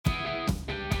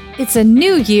It's a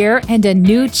new year and a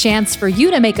new chance for you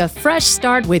to make a fresh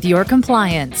start with your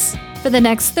compliance. For the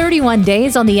next 31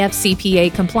 days on the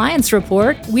FCPA Compliance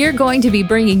Report, we're going to be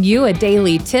bringing you a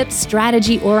daily tip,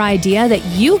 strategy, or idea that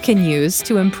you can use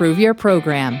to improve your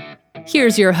program.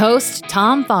 Here's your host,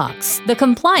 Tom Fox, the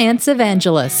Compliance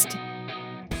Evangelist.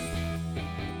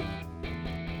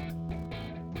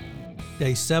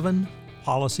 Day 7,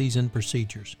 Policies and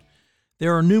Procedures.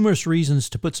 There are numerous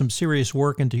reasons to put some serious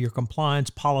work into your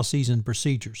compliance policies and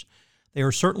procedures. They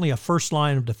are certainly a first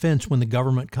line of defense when the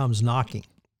government comes knocking.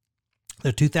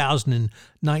 The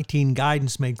 2019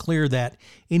 guidance made clear that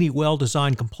any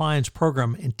well-designed compliance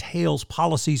program entails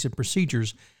policies and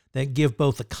procedures that give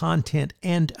both the content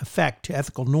and effect to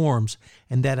ethical norms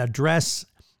and that address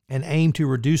and aim to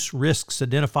reduce risks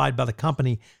identified by the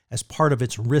company as part of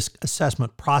its risk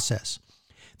assessment process.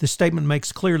 This statement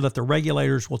makes clear that the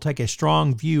regulators will take a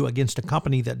strong view against a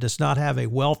company that does not have a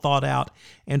well-thought-out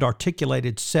and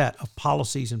articulated set of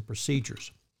policies and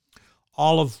procedures,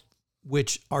 all of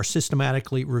which are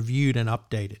systematically reviewed and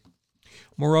updated.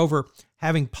 Moreover,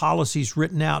 having policies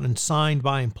written out and signed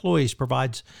by employees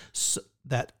provides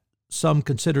that some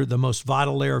consider the most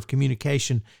vital layer of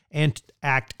communication and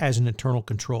act as an internal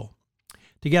control.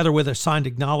 Together with a signed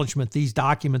acknowledgement, these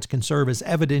documents can serve as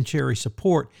evidentiary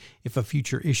support if a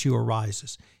future issue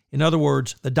arises. In other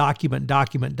words, the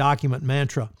document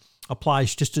mantra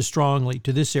applies just as strongly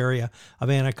to this area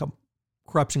of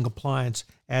anti-corruption compliance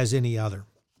as any other.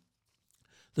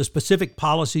 The specific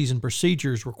policies and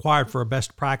procedures required for a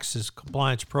best practices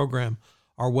compliance program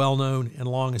are well known and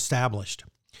long established.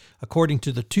 According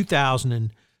to the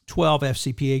 2012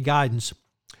 FCPA guidance,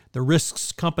 the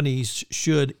risks companies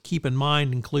should keep in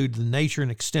mind include the nature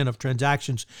and extent of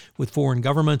transactions with foreign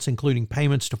governments, including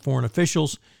payments to foreign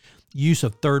officials, use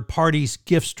of third parties,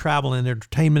 gifts, travel and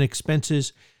entertainment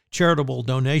expenses, charitable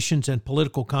donations and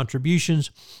political contributions,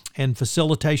 and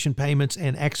facilitation payments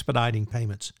and expediting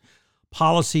payments.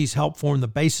 Policies help form the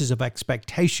basis of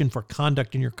expectation for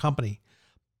conduct in your company.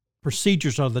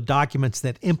 Procedures are the documents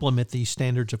that implement these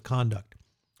standards of conduct.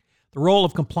 The role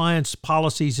of compliance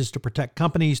policies is to protect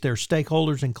companies, their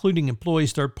stakeholders, including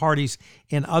employees, third parties,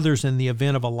 and others in the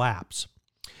event of a lapse.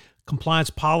 Compliance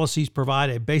policies provide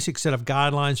a basic set of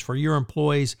guidelines for your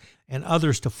employees and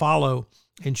others to follow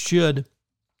and should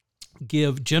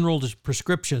give general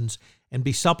prescriptions and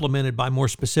be supplemented by more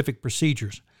specific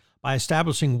procedures. By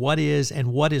establishing what is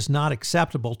and what is not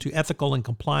acceptable to ethical and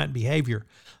compliant behavior,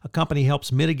 a company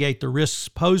helps mitigate the risks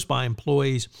posed by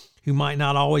employees who might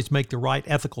not always make the right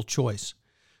ethical choice.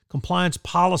 Compliance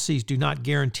policies do not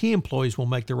guarantee employees will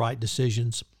make the right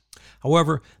decisions.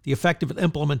 However, the effective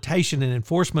implementation and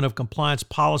enforcement of compliance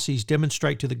policies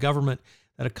demonstrate to the government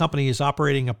that a company is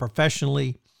operating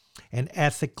professionally and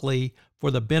ethically for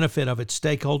the benefit of its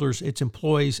stakeholders, its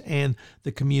employees, and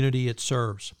the community it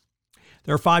serves.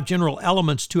 There are 5 general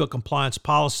elements to a compliance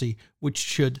policy which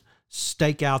should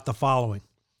stake out the following.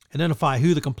 Identify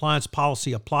who the compliance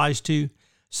policy applies to,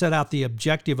 set out the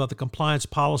objective of the compliance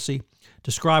policy,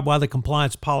 describe why the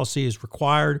compliance policy is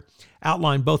required,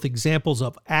 outline both examples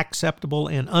of acceptable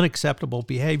and unacceptable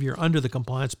behavior under the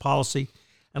compliance policy,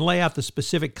 and lay out the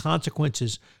specific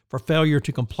consequences for failure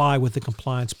to comply with the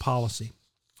compliance policy.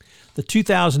 The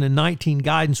 2019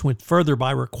 guidance went further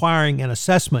by requiring an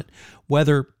assessment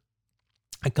whether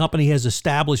a company has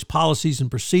established policies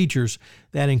and procedures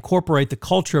that incorporate the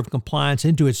culture of compliance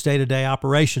into its day-to-day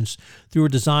operations through a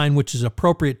design which is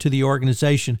appropriate to the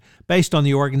organization based on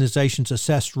the organization's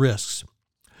assessed risks.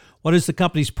 What is the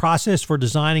company's process for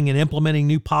designing and implementing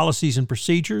new policies and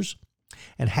procedures?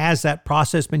 And has that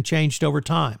process been changed over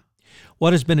time?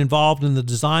 What has been involved in the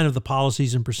design of the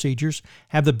policies and procedures?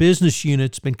 Have the business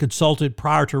units been consulted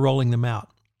prior to rolling them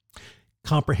out?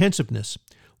 Comprehensiveness.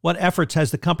 What efforts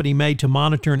has the company made to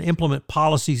monitor and implement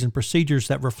policies and procedures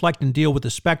that reflect and deal with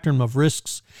the spectrum of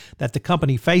risks that the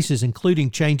company faces, including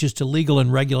changes to legal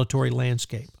and regulatory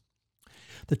landscape?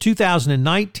 The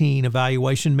 2019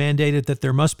 evaluation mandated that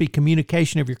there must be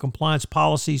communication of your compliance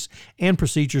policies and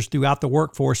procedures throughout the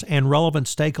workforce and relevant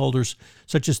stakeholders,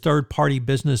 such as third-party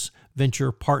business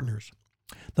venture partners.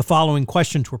 The following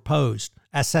questions were posed.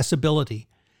 Accessibility.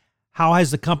 How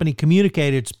has the company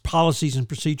communicated its policies and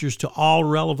procedures to all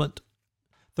relevant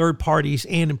third parties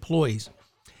and employees?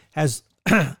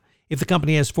 If the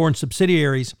company has foreign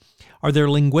subsidiaries, are there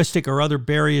linguistic or other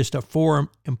barriers to foreign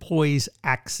employees'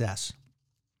 access?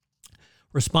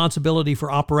 Responsibility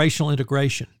for operational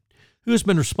integration. Who has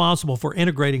been responsible for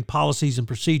integrating policies and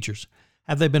procedures?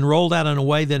 Have they been rolled out in a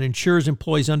way that ensures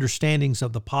employees' understandings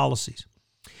of the policies?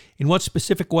 In what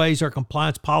specific ways are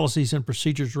compliance policies and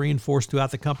procedures reinforced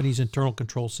throughout the company's internal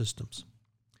control systems?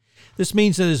 This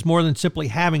means that it is more than simply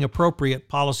having appropriate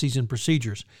policies and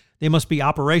procedures. They must be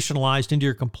operationalized into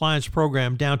your compliance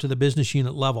program down to the business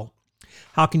unit level.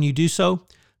 How can you do so?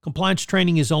 Compliance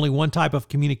training is only one type of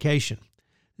communication.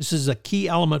 This is a key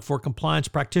element for compliance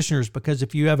practitioners because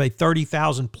if you have a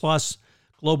 30,000 plus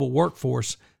global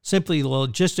workforce, simply the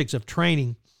logistics of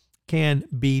training can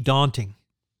be daunting.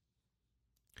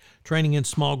 Training in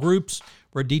small groups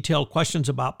where detailed questions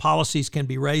about policies can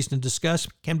be raised and discussed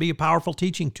can be a powerful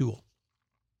teaching tool.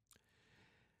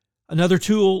 Another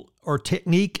tool or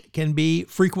technique can be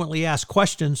frequently asked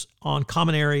questions on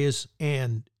common areas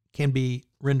and can be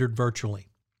rendered virtually.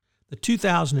 The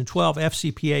 2012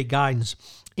 FCPA guidance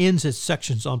ends its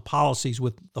sections on policies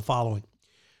with the following.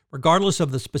 Regardless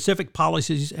of the specific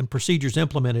policies and procedures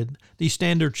implemented, these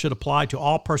standards should apply to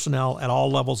all personnel at all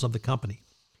levels of the company.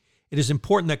 It is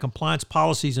important that compliance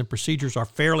policies and procedures are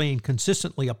fairly and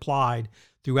consistently applied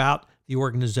throughout the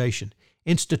organization.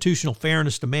 Institutional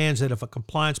fairness demands that if a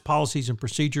compliance policies and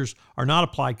procedures are not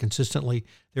applied consistently,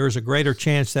 there is a greater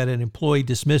chance that an employee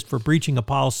dismissed for breaching a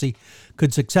policy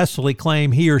could successfully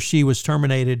claim he or she was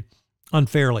terminated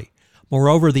unfairly.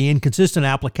 Moreover, the inconsistent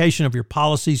application of your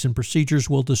policies and procedures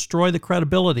will destroy the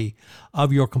credibility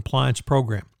of your compliance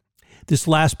program. This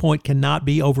last point cannot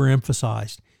be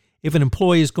overemphasized. If an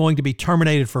employee is going to be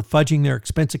terminated for fudging their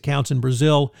expense accounts in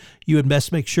Brazil, you would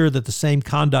best make sure that the same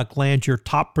conduct lands your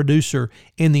top producer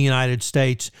in the United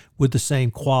States with the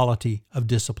same quality of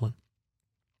discipline.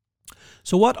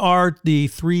 So what are the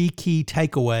three key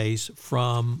takeaways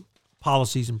from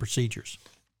policies and procedures?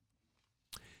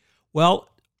 Well,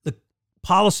 the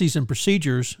policies and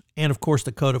procedures, and of course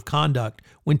the code of conduct,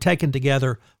 when taken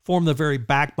together, form the very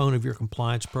backbone of your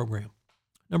compliance program.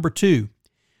 Number two,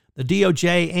 the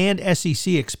DOJ and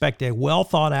SEC expect a well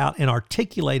thought out and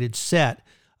articulated set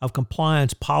of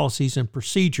compliance policies and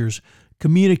procedures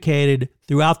communicated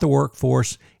throughout the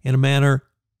workforce in a manner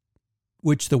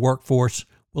which the workforce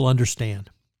will understand.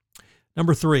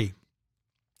 Number three,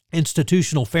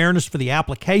 institutional fairness for the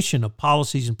application of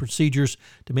policies and procedures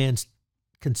demands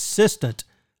consistent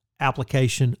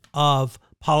application of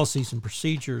policies and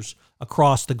procedures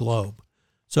across the globe.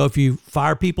 So if you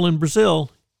fire people in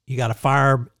Brazil, you got to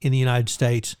fire them in the United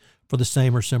States for the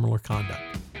same or similar conduct.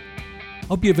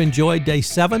 Hope you've enjoyed day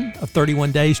 7 of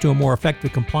 31 Days to a More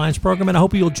Effective Compliance Program, and I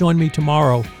hope you'll join me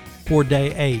tomorrow for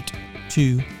day 8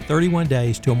 to 31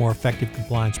 Days to a More Effective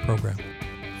Compliance Program.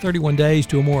 31 Days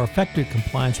to a More Effective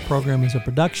Compliance Program is a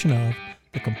production of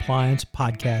the Compliance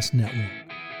Podcast Network.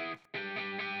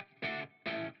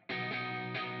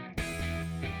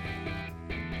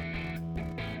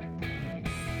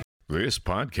 This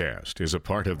podcast is a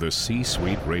part of the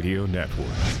C-Suite Radio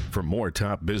Network. For more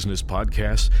top business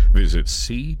podcasts, visit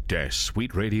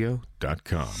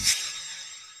c-suiteradio.com.